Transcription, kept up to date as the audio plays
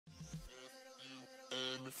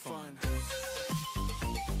fun.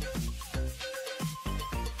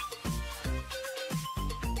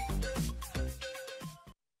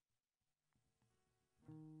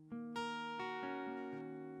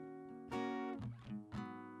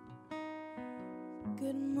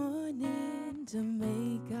 Good morning,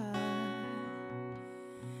 Jamaica.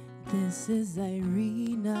 This is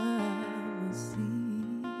Irina Mossi.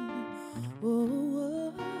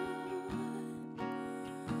 Oh,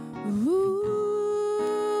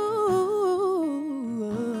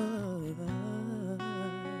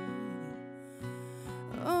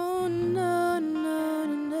 oh, no, no,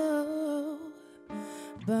 no.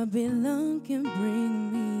 Babylon can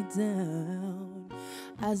bring me down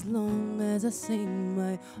as long as I sing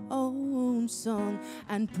my own song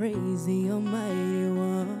and praise the Almighty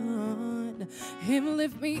One. Him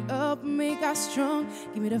lift me up, make us strong,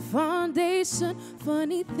 give me the foundation.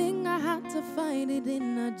 Funny thing, I had to find it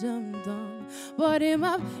in a dum-dum, but him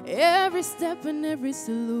up every step and every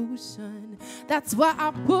solution. That's why I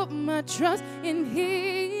put my trust in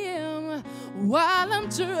him while I'm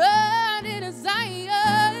trusting in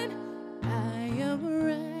Zion. I am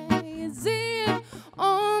rising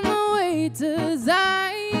on the way to Zion.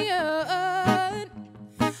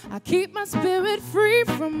 I keep my spirit free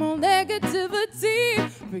from all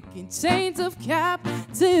negativity, breaking chains of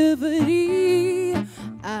captivity.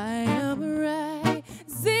 I am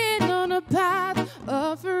rising on a path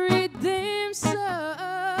of redemption.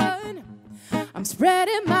 I'm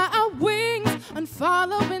spreading my wings and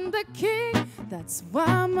following the King. That's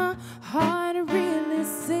why my heart really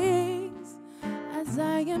sings. As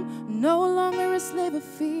I am no longer a slave of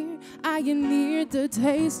fear, I am near to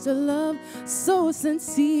taste of love so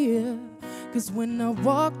sincere. 'Cause when I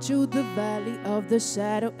walk through the valley of the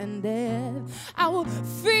shadow and death, I will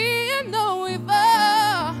fear no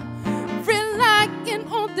evil. Relying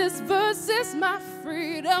on this verse is my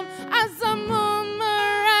freedom. As I'm on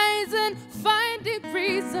my rising, finding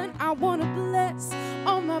reason, I want to bless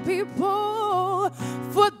all my people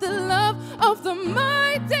for the love of the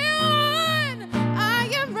mighty one. I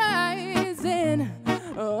am rising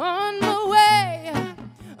on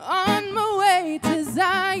my way to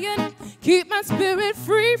Zion. Keep my spirit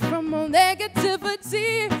free from all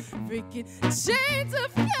negativity, breaking chains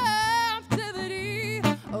of captivity.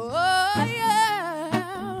 Oh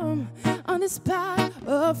yeah, on this path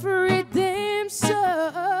of redemption,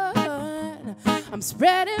 I'm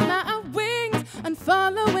spreading my wings and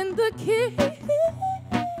following the King.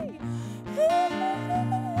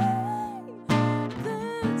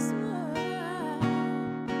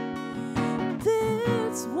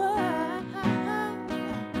 That's why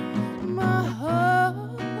my heart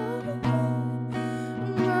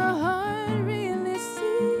really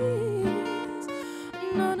sings.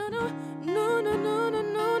 No, no, no, no, no, no, no,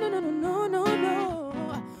 no, no, no, no, no, no.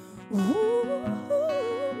 Ooh,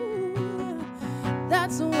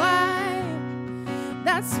 that's why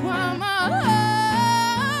my heart,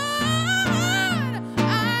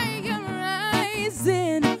 I am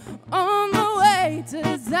rising on the way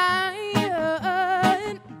to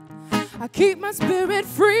Zion. I keep my spirit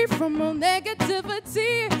free from all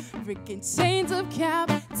negativity, breaking chains of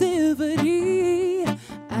captivity.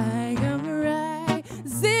 I am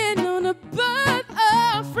rising on a path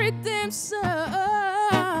of redemption.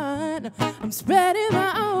 I'm spreading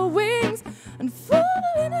my wings and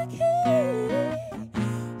following the King.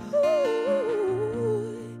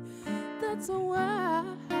 Ooh, that's why.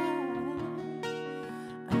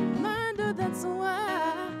 A reminder, that's why.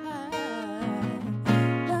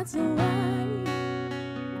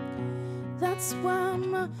 That's why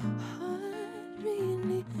my